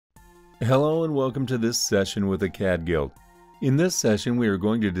Hello and welcome to this session with Acadgild. In this session we are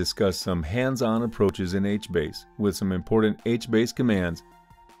going to discuss some hands-on approaches in HBase with some important HBase commands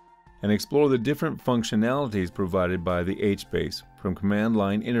and explore the different functionalities provided by the HBase from command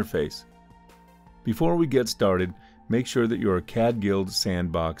line interface. Before we get started, make sure that your Acadgild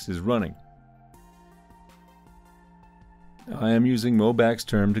sandbox is running. I am using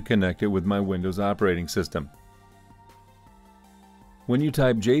Mobaxterm to connect it with my Windows operating system. When you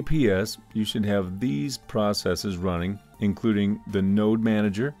type JPS, you should have these processes running, including the Node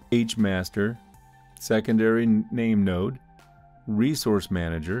Manager, HMaster, Secondary Name Node, Resource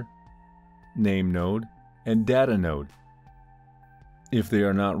Manager, Name Node, and Data Node. If they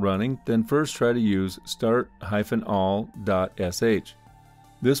are not running, then first try to use start-all.sh.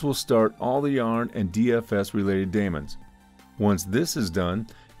 This will start all the yarn and DFS related daemons. Once this is done,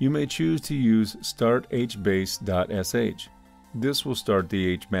 you may choose to use start-hbase.sh. This will start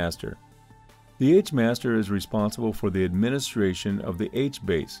the HMaster. The HMaster is responsible for the administration of the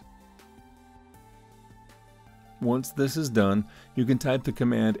HBase. Once this is done, you can type the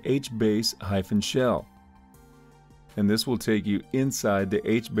command HBase-shell, and this will take you inside the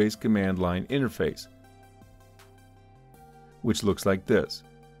HBase command line interface, which looks like this.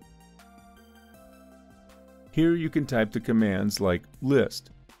 Here you can type the commands like list,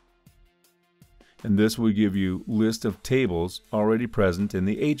 and this will give you list of tables already present in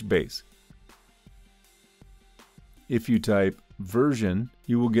the HBase. If you type version,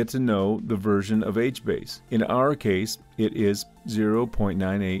 you will get to know the version of HBase. In our case, it is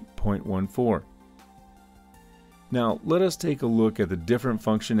 0.98.14. Now, let us take a look at the different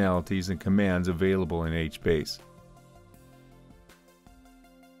functionalities and commands available in HBase.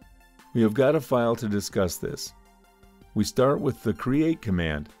 We have got a file to discuss this. We start with the create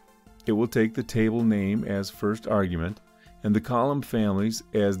command. It will take the table name as first argument and the column families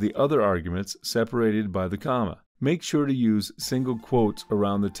as the other arguments separated by the comma. Make sure to use single quotes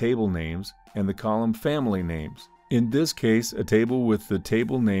around the table names and the column family names. In this case, a table with the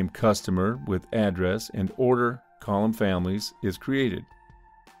table name customer with address and order column families is created.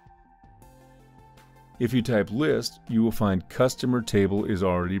 If you type list, you will find customer table is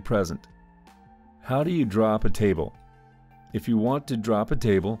already present. How do you drop a table? If you want to drop a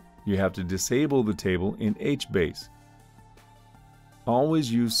table, you have to disable the table in HBase.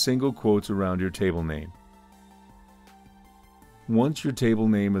 Always use single quotes around your table name. Once your table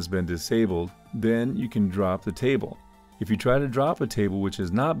name has been disabled, then you can drop the table. If you try to drop a table which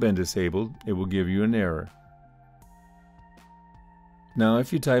has not been disabled, it will give you an error. Now,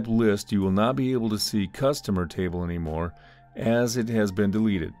 if you type list, you will not be able to see customer table anymore as it has been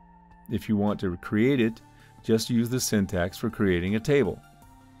deleted. If you want to create it, just use the syntax for creating a table.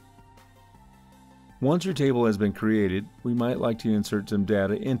 Once your table has been created, we might like to insert some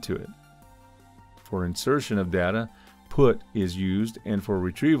data into it. For insertion of data, put is used, and for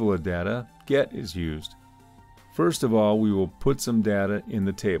retrieval of data, get is used. First of all, we will put some data in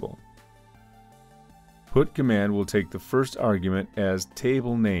the table. Put command will take the first argument as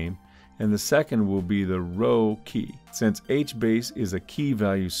table name, and the second will be the row key. Since HBase is a key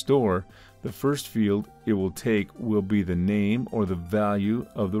value store, the first field it will take will be the name or the value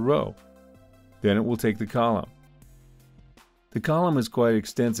of the row. Then it will take the column. The column is quite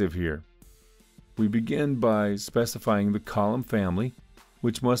extensive here. We begin by specifying the column family,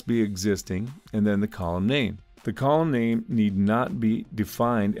 which must be existing, and then the column name. The column name need not be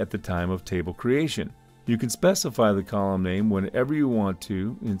defined at the time of table creation. You can specify the column name whenever you want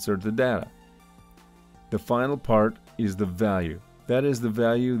to insert the data. The final part is the value. That is the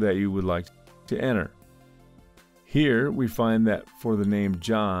value that you would like to enter. Here we find that for the name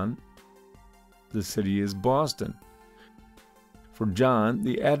John, the city is Boston. For John,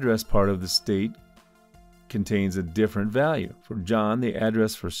 the address part of the state contains a different value. For John, the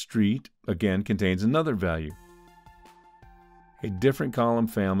address for street again contains another value. A different column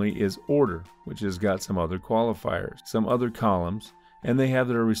family is order, which has got some other qualifiers, some other columns, and they have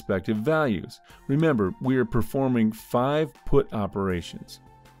their respective values. Remember, we are performing 5 put operations,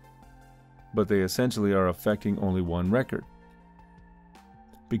 but they essentially are affecting only one record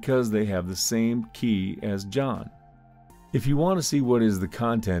because they have the same key as John. If you want to see what is the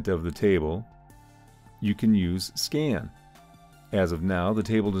content of the table, you can use scan. As of now, the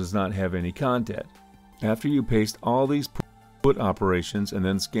table does not have any content. After you paste all these put operations and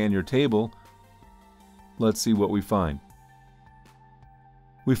then scan your table, let's see what we find.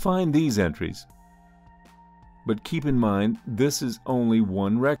 We find these entries, but keep in mind this is only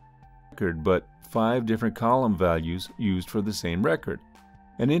one record, but 5 different column values used for the same record.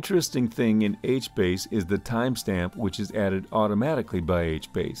 An interesting thing in HBase is the timestamp, which is added automatically by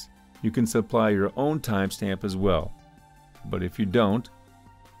HBase. You can supply your own timestamp as well, but if you don't,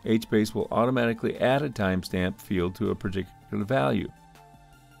 HBase will automatically add a timestamp field to a particular value.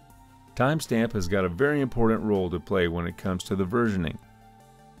 Timestamp has got a very important role to play when it comes to the versioning.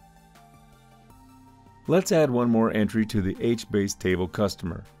 Let's add one more entry to the HBase table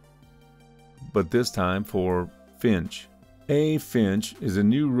customer, but this time for Finch. A Finch is a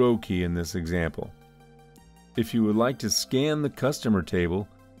new row key in this example. If you would like to scan the customer table,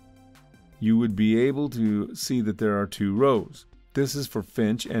 you would be able to see that there are two rows. This is for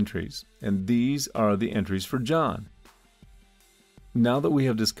Finch entries, and these are the entries for John. Now that we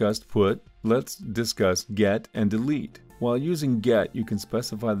have discussed put, let's discuss get and delete. While using get, you can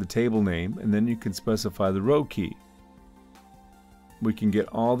specify the table name, and then you can specify the row key. We can get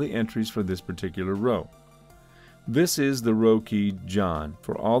all the entries for this particular row. This is the row key John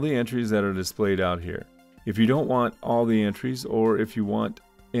for all the entries that are displayed out here. If you don't want all the entries, or if you want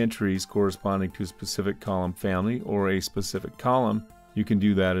entries corresponding to a specific column family or a specific column, you can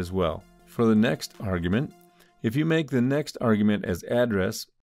do that as well. For the next argument, if you make the next argument as address,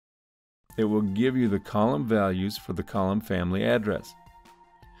 it will give you the column values for the column family address.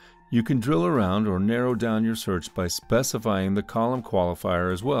 You can drill around or narrow down your search by specifying the column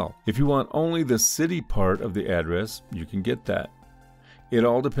qualifier as well. If you want only the city part of the address, you can get that. It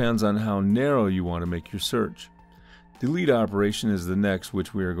all depends on how narrow you want to make your search. Delete operation is the next,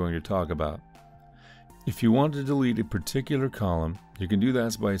 which we are going to talk about. If you want to delete a particular column, you can do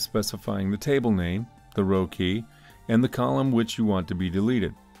that by specifying the table name, the row key, and the column which you want to be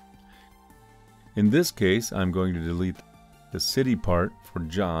deleted. In this case, I'm going to delete the city part for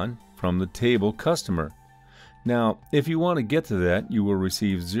John from the table customer. Now, if you want to get to that, you will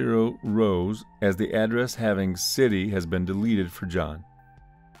receive 0 rows as the address having city has been deleted for John.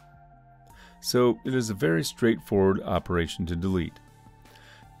 So it is a very straightforward operation to delete.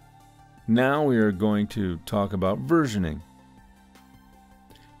 Now we are going to talk about versioning.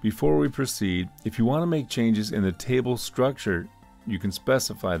 Before we proceed, if you want to make changes in the table structure, you can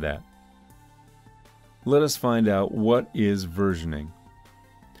specify that. Let us find out what is versioning.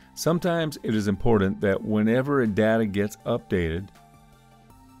 Sometimes it is important that whenever a data gets updated,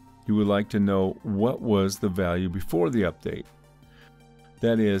 you would like to know what was the value before the update.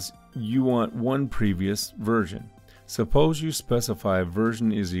 That is, you want one previous version. Suppose you specify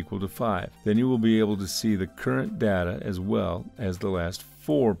version is equal to 5. Then you will be able to see the current data as well as the last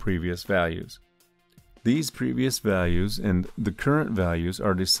 4 previous values. These previous values and the current values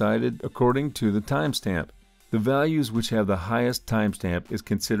are decided according to the timestamp. The values which have the highest timestamp is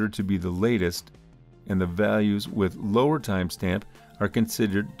considered to be the latest, and the values with lower timestamp are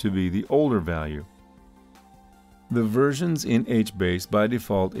considered to be the older value. The versions in HBase by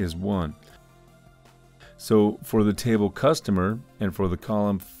default is 1. So for the table customer and for the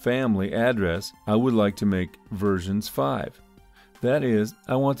column family address, I would like to make versions 5. That is,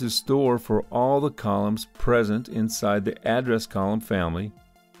 I want to store for all the columns present inside the address column family,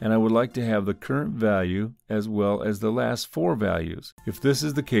 and I would like to have the current value as well as the last 4 values. If this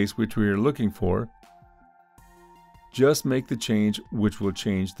is the case which we are looking for, just make the change which will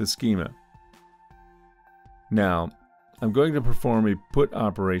change the schema. Now, I'm going to perform a put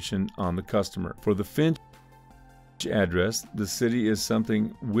operation on the customer. For the Finch address, the city is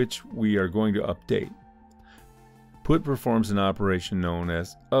something which we are going to update. Put performs an operation known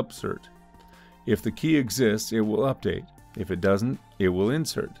as upsert. If the key exists, it will update. If it doesn't, it will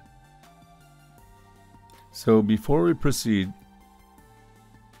insert. So before we proceed,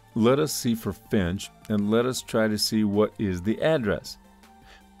 let us see for Finch and let us try to see what is the address.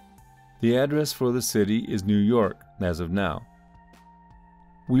 The address for the city is New York as of now.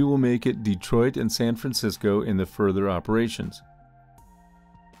 We will make it Detroit and San Francisco in the further operations.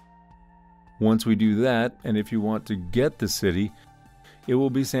 Once we do that, and if you want to get the city, it will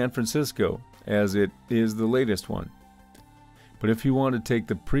be San Francisco, as it is the latest one. But if you want to take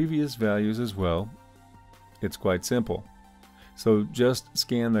the previous values as well, it's quite simple. So just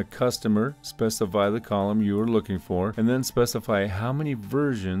scan the customer, specify the column you are looking for, and then specify how many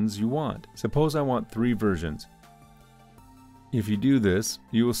versions you want. Suppose I want 3 versions. If you do this,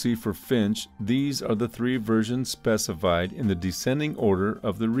 you will see for Finch, these are the 3 versions specified in the descending order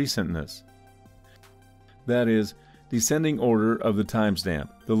of the recentness. That is, descending order of the timestamp.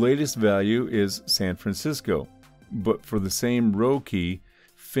 The latest value is San Francisco, but for the same row key,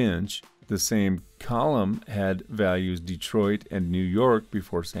 Finch, the same column had values Detroit and New York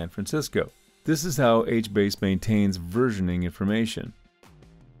before San Francisco. This is how HBase maintains versioning information.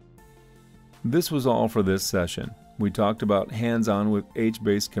 This was all for this session. We talked about hands-on with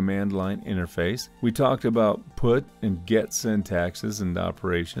HBase command line interface. We talked about put and get syntaxes and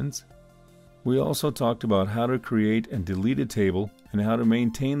operations. We also talked about how to create and delete a table and how to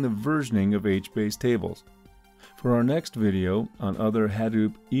maintain the versioning of HBase tables. For our next video on other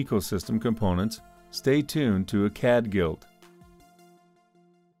Hadoop ecosystem components, stay tuned to Acadgild.